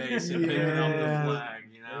enemy base and picking up the Yeah. flag.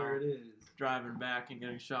 There it driving back and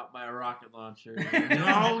getting shot by a rocket launcher.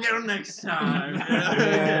 I'll get him next time.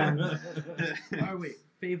 All right, wait.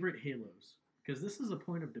 Favorite Halos? Because this is a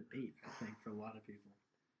point of debate, I think, for a lot of people.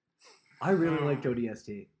 I really liked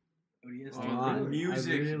ODST. ODST. Oh, The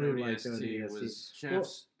music I in really liked ODST ODST. was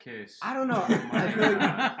Chef's Kiss. I don't know. Oh my I feel like-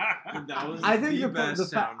 God. That was I think the the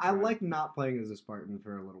best fact I soundtrack. like not playing as a Spartan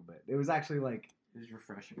for a little bit. It was actually like It was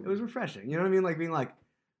refreshing. it was refreshing. You know what I mean? Like being like,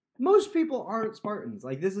 most people aren't Spartans.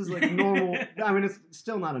 Like this is like normal. I mean, it's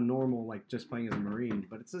still not a normal like just playing as a Marine,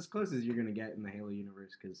 but it's as close as you're gonna get in the Halo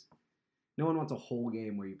universe because no one wants a whole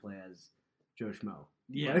game where you play as Joe Schmo.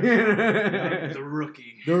 Yeah. The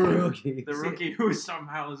rookie. The rookie. The rookie who is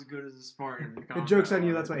somehow as good as a Spartan. in The joke's on combat.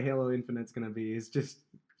 you. That's what Halo Infinite's gonna be. It's just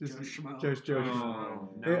Joe Schmo. Just Joe Schmo. Oh,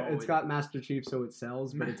 no, It's got Master Chief, so it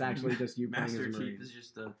sells, but it's actually just you playing Master as a Marine. Chief is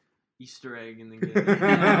just a Easter egg in the game.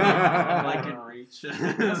 Like in Reach.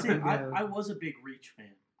 Now, see, Yeah. I was a big Reach fan.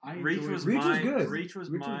 I Reach enjoyed was Reach was my good. Reach was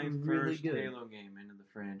Reach was my really first good. Halo game into the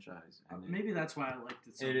franchise. And Maybe that's why I liked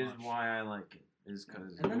it so it much. is why I like it. Is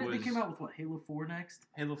because And then it they was came out with what, Halo 4 next?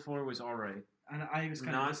 Halo 4 was alright. And I was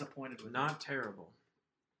kind of Not- disappointed with Not terrible.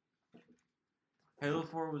 Halo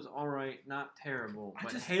 4 was alright, not terrible. I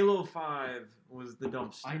But just- Halo 5 was the it.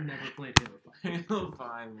 dumpster. I never played Halo 5. Halo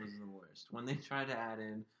 5 was the worst. When they tried to add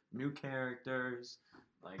in new characters,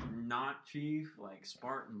 like not Chief, like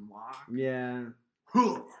Spartan Locke. Yeah.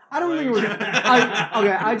 I don't think it was.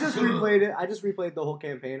 I just replayed it. I just replayed the whole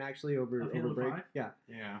campaign actually over Of Halo break. 5? Yeah,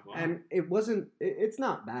 Yeah. and it wasn't. It's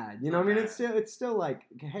not bad. You know, what I mean, it's still like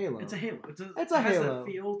Halo. It's a Halo. It's a It's a it has Halo.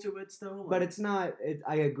 that feel to it still. but it's not.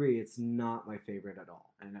 I agree. It's not my favorite at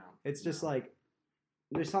all. I know. It's just like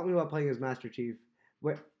there's something about playing as Master Chief.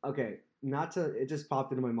 Wait, okay, not to. It just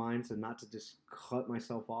popped into my mind, so not to just cut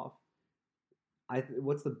myself off.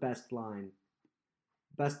 What's the best line?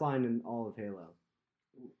 Best line in all of Halo.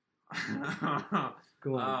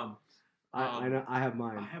 Go on. I know. I have I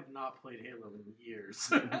mine. have not played Halo in years.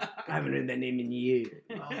 I haven't heard that name in years.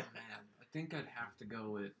 Oh man, I think I'd have to go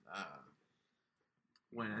with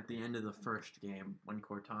when at the end of the first game, when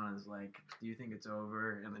Cortana's like, "Do you think it's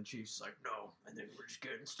over?" and then Chief's like, "No," and then we're just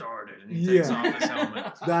getting started, and he takes off his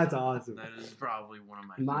helmet. That's awesome. That is probably one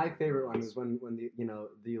of My favorite one is when the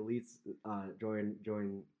the elites join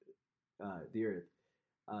the Earth,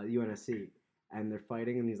 UNSC, and they're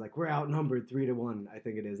fighting, and he's like, "We're outnumbered 3-1, I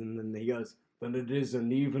think it is," and then he goes, "Then it is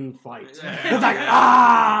an even fight." It's like,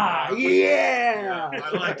 yeah. I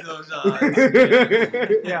like those odds.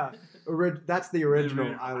 Yeah, that's the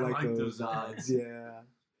original. I I like like those those odds. odds. Yeah.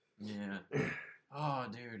 Yeah. Oh,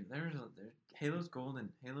 dude, Halo's golden.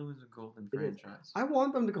 Halo is a golden It is. franchise. I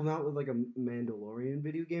want them to come out with like a Mandalorian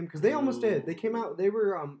video game because they almost did. They came out. They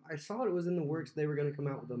were. I saw it was in the works. They were going to come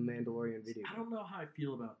out with a Mandalorian video I game. don't know how I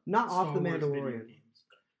feel about Not Star off the Wars video Mandalorian. games. Just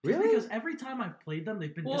Really? because every time I've played them,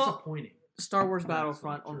 they've been Well, disappointing. Star Wars That's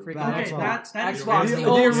Battlefront not on true. freaking Battlefront. Okay, that is Xbox. fair. The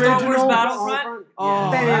old Star Wars Battlefront. Battlefront?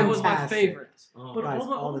 Oh, Yeah. that was my Fantastic. favorite. Oh, But Guys, all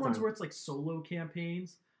the all other the ones time. where it's like solo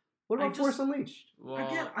campaigns, What I about Force just- Unleashed?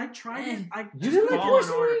 again, I tried it. I You didn't like Fallen Force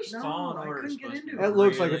Order- Unleashed? No, Fallen I Order is couldn't get supposed to into be It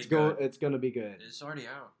looks like really it's good. It's gonna be good. It's already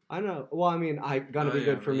out. I know. Well, I mean, gonna Oh, be yeah,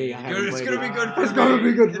 good for me. really. I haven't It's played gonna it. be good for It's me. gonna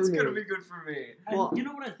be good for It's me. gonna be good for me. And Well- you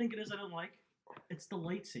know what I think it is I don't like? It's the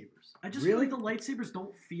lightsabers. I just feel Really? like the lightsabers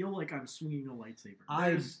don't feel like I'm swinging a lightsaber.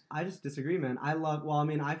 I just disagree, man.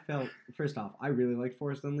 I felt first off, I really liked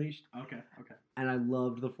Force Unleashed, Okay. and I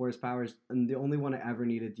loved the Force powers, and the only one I ever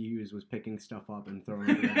needed to use was picking stuff up and throwing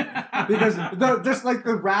it around. Because just like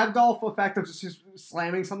the ragdoll effect of just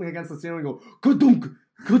slamming something against the ceiling and go ka-dunk,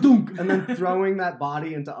 ka-dunk, and then throwing that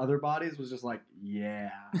body into other bodies was just like,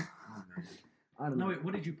 yeah. I don't No, know. wait,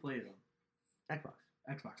 what did you play it on? Xbox.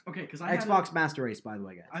 Xbox. Okay, because I Xbox Master Race, by the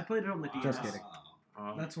way, guys. I played it on the DS. Just kidding.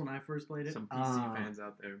 Oh, That's when I first played it. some PC Ah. fans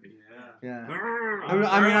out there be. Yeah.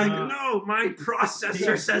 I'm no, my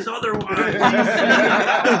processor says otherwise.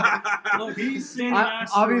 PC.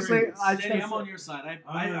 Obviously, I Danny, just- I'm on your side.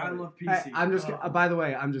 I love PC. Hey, I'm just. By the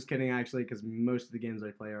way, I'm just kidding actually, because most of the games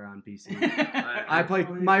I play are on PC. I play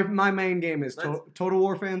my main game is Let's- Total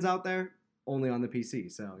War fans out there only on the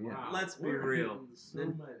PC. So yeah. Wow. Let's be We're real. hitting so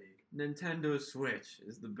many. Nintendo Switch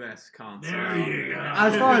is the best console. There you go.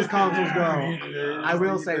 As far as consoles go, It is I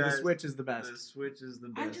will the say the best. Switch is the best. The Switch is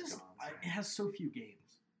the I best just, console. it has so few games.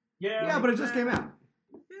 Yeah, but it just came out.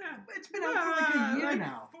 Yeah, It's been out for like a year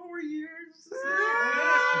now. 4 years.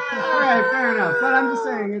 All right, fair enough. But I'm just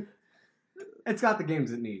saying, It's got the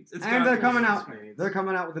games it needs. It's And got they're the coming games out. it needs. They're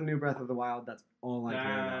coming out with a new Breath of the Wild. That's all I care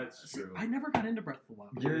about. That's true. I never got into Breath of the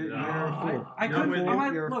Wild. You're a fool. I No, couldn't. with My,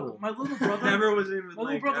 you. You're a fool. look, my little brother. Never was even My little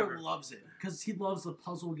like brother ever. loves it because he loves the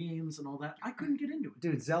puzzle games and all that. I couldn't get into it.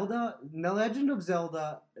 Dude, Zelda, The Legend of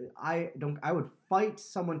Zelda. I would fight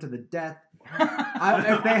someone to the death.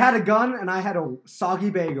 If they had a gun and I had a soggy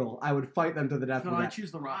bagel, I would fight them to the death. No, with I that.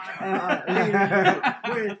 choose the rock.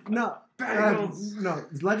 No, bagels. no.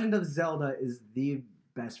 Legend of Zelda is the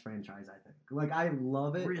best franchise, I think. Like, I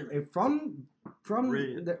love it. Really? From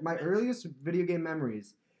Really? my earliest video game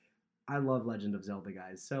memories, I love Legend of Zelda,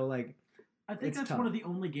 guys. So like I think It's that's tough. one of the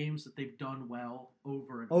only games that they've done well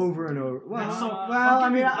over and over and over. Well, So, well, I'll I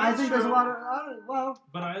give mean, you I that. think there's a True. lot of well,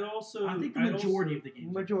 But I'd also. I think the I'd majority also- of the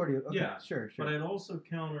games. majority of okay, Yeah, sure. But I'd also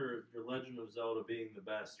counter your Legend of Zelda being the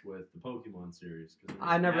best with the Pokemon series. 'Cause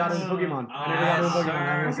I never got into Yes. Pokemon. I never Yes, got into Pokemon. sir.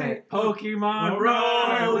 I'm gonna say Okay. it. Pokemon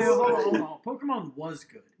Alright. Wait, Rose. hold on. Pokemon was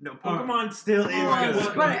good. No, Pokemon still is Alright,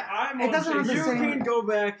 good. but I'm it on doesn't have the You Jason's same- can go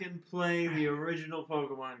back and play the original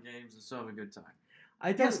Pokemon games and still have a good time.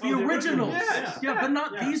 I Yes, don't. the the originals. originals. Yeah, but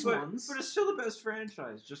not Yeah, these But, ones. but it's still the best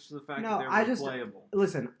franchise, just for the fact No, that I they're just- playable.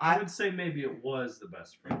 Listen, I would say maybe it was the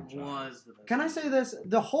best It franchise. was the best. Can I say this?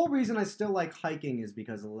 The whole reason I still like hiking is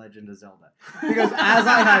because of Legend of Zelda. Because as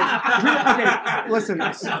I hike, okay, listen,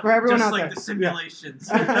 for everyone just out like there, the simulations.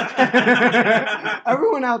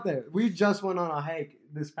 everyone out there, we just went on a hike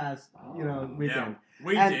this past, weekend.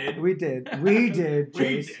 We And did. We did, We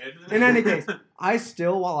Chase. did. In any case, I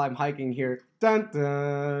still, while I'm hiking here, dun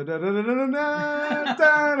dun dun dun dun dun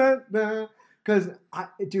dun dun, because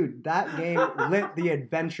dude, that game lit the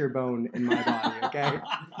adventure bone in my body. Okay,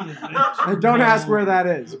 don't ask where that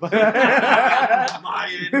is, but My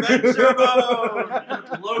adventure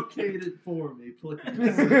mode. Locate it for me, please.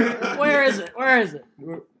 Where is it? Where is it?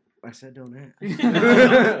 I said don't ask.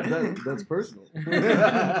 That's personal.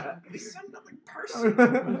 He said nothing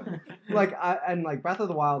personal. like Breath of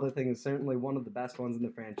the Wild, I think is certainly one of the best ones in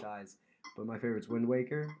the franchise. But my favorite's Wind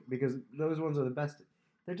Waker because those ones are the best.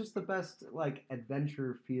 They're just the best like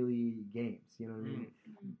adventure feely games. You know what I mean?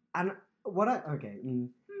 And what I okay,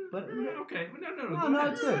 but Okay, no. no,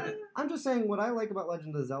 it's good. I'm just saying what I like about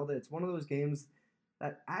Legend of Zelda. It's one of those games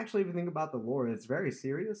that actually, if you think about the lore, it's very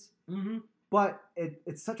serious. Mm-hmm. But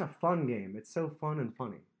it's such a fun game. It's so fun and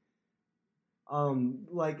funny.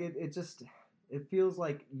 It feels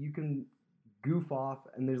like you can goof off,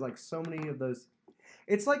 and there's like so many of those.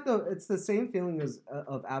 It's the same feeling as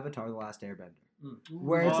of Avatar: The Last Airbender,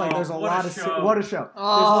 where it's like Oh, there's a what lot a of show. what a show. There's a Oh,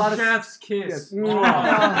 lot of Chef's kiss.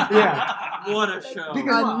 Yes. Yeah. What a show.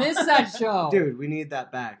 Because- I missed that show. dude, we need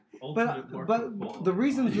that back. Ultimate Marco But Polo. the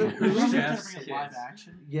reasons that the Did reason, you Chef's ever get kiss. live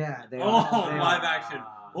action? yeah, they Oh, are. They live are. action.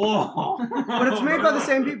 Oh. But it's made by the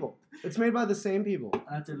same people. It's made by the same people.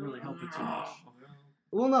 That didn't really help it too much.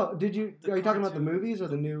 Well, no. Did you? The Are you talking about the cartoon. movies or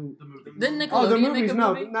the new? The movie. Didn't Oh, the Nickelodeon make movies. a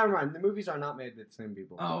No, movie? never mind. The movies are not made by the same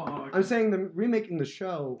people. Oh, okay. I'm saying the remaking the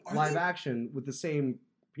show Are live they? action with the same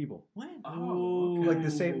people. When? Oh, okay. Like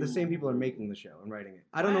the same people are making the show and writing it.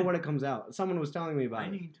 I don't know When? when it comes out. Someone was telling me about I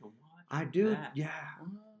it. need to watch. I do. that. Yeah.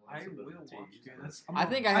 I will watch that. That's- I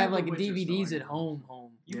think I I'm have The like Witcher, so DVDs I at know.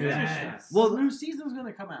 home. You Yes. yes. Well, the new season's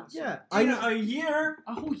gonna come out. soon. Yeah. I I know know. a year.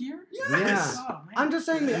 A whole year? Yes. Oh, man. I'm just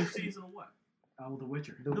saying New that. season of what? Oh, The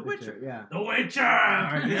Witcher. The Witcher. Yeah. The Witcher.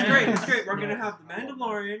 It's great. It's great. We're gonna Yes. have the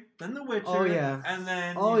Mandalorian, then The Witcher. Oh, yeah. And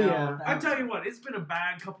then. Oh, you know, yeah. I tell you what, it's been a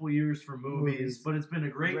bad couple years for movies, Movies. but it's been a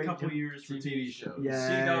great Great couple TV years for TV shows.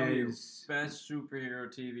 Yeah. CW, Yes. best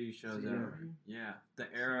superhero TV shows Yeah. ever. Yeah, The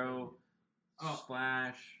Arrow,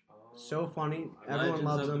 Flash. So funny. I Everyone Legends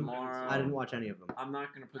loves of them. Tomorrow. I didn't watch any of them. I'm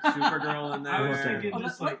not gonna put Supergirl in there. I was Okay. thinking Oh,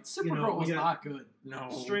 just that, like Supergirl was we got not good. No.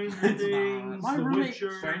 Stranger It's Things, My The roommate-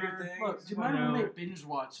 Witcher. Stranger Things. Look, dude, my you know. roommate binge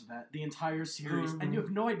watched the entire series, and you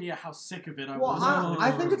have no idea how sick of it I Well, was. I after the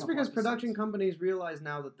think first it's couple because production episodes. companies realize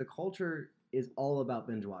now that the culture is all about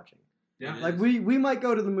binge watching. Yeah. It Like is. we might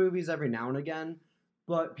go to the movies every now and again,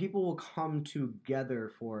 but people will come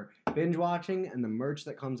together for binge watching and the merch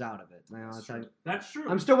that comes out of it. Now, I'll tell you, That's true.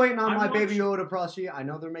 I'm still waiting on I my Baby watched- Yoda plushie. I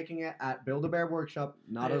know they're making it at Build-A-Bear Workshop,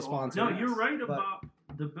 not They a are. sponsor. No, you're right but- about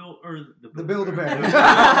the The Build-A-Bear.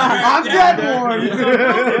 I'm Deadborn.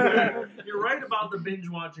 You're right about the binge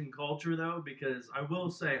watching culture though, because I will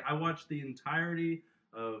say I watched the entirety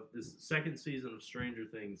of this second season of Stranger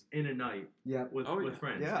Things in a night Yep. with, Oh, with yeah.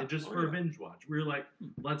 friends, Yeah. and just Oh, for a yeah. binge watch. We were like,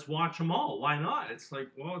 let's watch them all. Why not? It's like,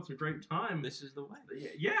 well, it's a great time. This is the way.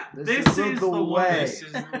 Yeah, This this, is is the the way. way. This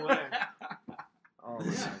is the way. Oh, my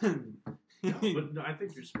gosh. But no, I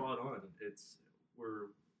think you're spot on.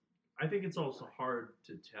 I think it's also hard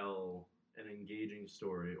to tell an engaging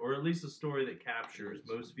story, or at least a story that captures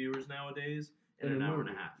most viewers nowadays in an hour and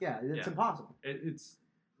a half. Yeah, it's Yeah. impossible. It's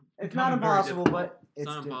It's not becoming very impossible, difficult. but It's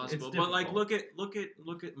not difficult. impossible. It's But like, difficult.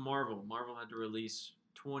 look at Marvel. Marvel had to release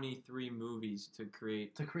 23 movies to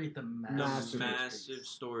create To create the a Masterpiece. massive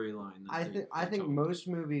storyline. that I they think told. most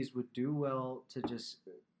movies would do well to just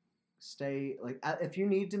stay like if you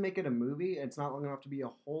need to make it a movie, it's not long enough to be a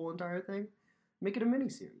whole entire thing. Make it a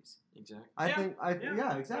miniseries. Exactly. Yeah,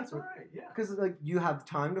 exactly. That's all right. Yeah. Because like you have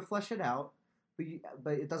time to flesh it out,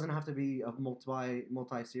 but it doesn't have to be a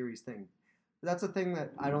multi-series thing. That's a thing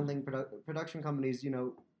that I don't think production companies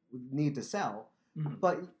need to sell. Mhm.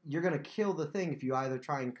 But you're gonna kill the thing if you either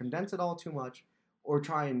try and condense it all too much, or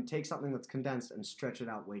try and take something that's condensed and stretch it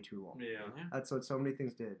out way too long. Yeah. Yeah. That's what so many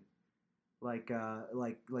things did, like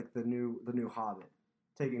the new Hobbit,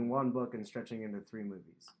 taking one book and stretching into 3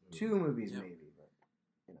 movies, 2 movies Yeah. maybe, but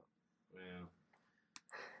Yeah.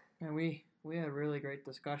 And we had really great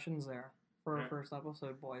discussions there for our Yeah. first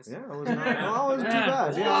episode, boys. yeah, it was not. Well, it wasn't too Yeah.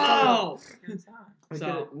 bad. Yeah, I'll tell you. Wow. It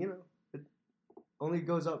So- it only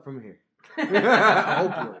goes up from here.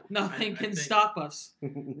 Hopefully. Nothing I can think- stop us.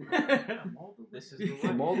 This is the way.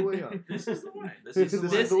 From all the way up. This is the way. This is the way.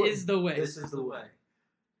 This is the way. This is the way.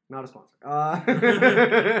 Not a sponsor.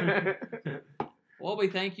 Well, we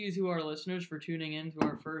thank you to our listeners for tuning in to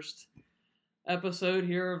our first episode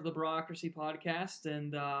here of the Bureaucracy Podcast,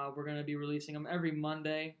 and we're going to be releasing them every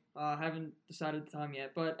Monday. Haven't decided the time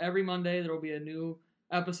yet, but every Monday there will be a new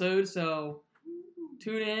episode, so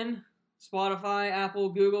tune in. Spotify, Apple,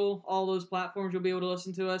 Google, all those platforms you'll be able to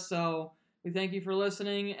listen to us, so we thank you for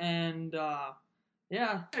listening, and yeah.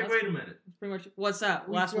 Hey, that's wait a minute. pretty much, what's that?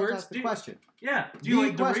 We Last forgot to words? ask the question. Yeah. Do you The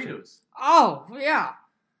like question. Doritos? Oh, yeah.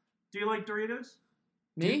 Do you like Doritos?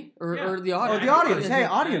 Me? Or, Yeah. or the Oh, audience? the audience. Hey,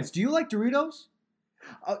 audience, do you like Doritos?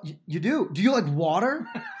 You do. Do you like water?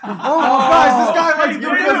 Oh, guys, this guy likes Hey,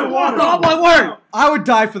 Doritos and water. Oh, my word! I would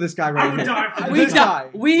die for this guy right I would here. die for We This die- guy.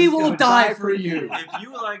 we This will guy die would for you. If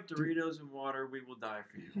you like Doritos and water, we will die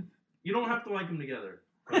for you. You don't have to like them together.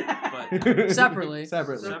 But Separately.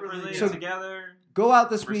 Separately. separately, So- together, Go out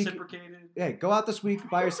this week. reciprocated. Hey, go out this week,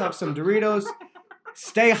 buy yourself some Doritos.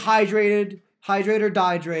 Stay hydrated. Hydrate or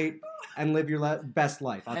dihydrate. And live your best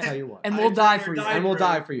life. I'll tell you what. And we'll die Hydrate for or you. die And we'll for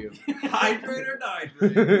die you. for you. Hydrate or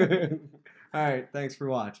die. All right. Thanks for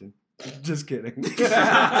watching. Just kidding.